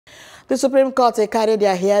The Supreme Court carried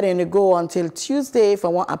their hearing go until Tuesday for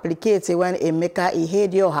one applicate when Emeka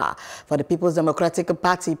Ihedioha for the People's Democratic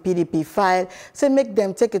Party (PDP) filed say make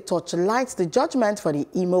them take a touchlight the judgment for the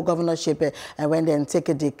Imo governorship and when then take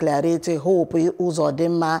a declaratory Hope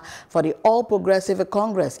Uzodinma for the All Progressive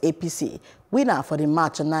Congress (APC) winner for the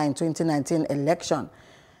March 9, 2019 election.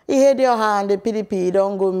 Ihedioha and the PDP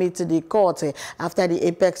don't go meet the court after the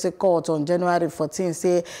Apex Court on January 14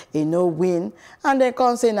 say a no win, and then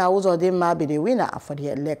come say now Uzodinma be the winner for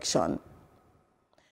the election.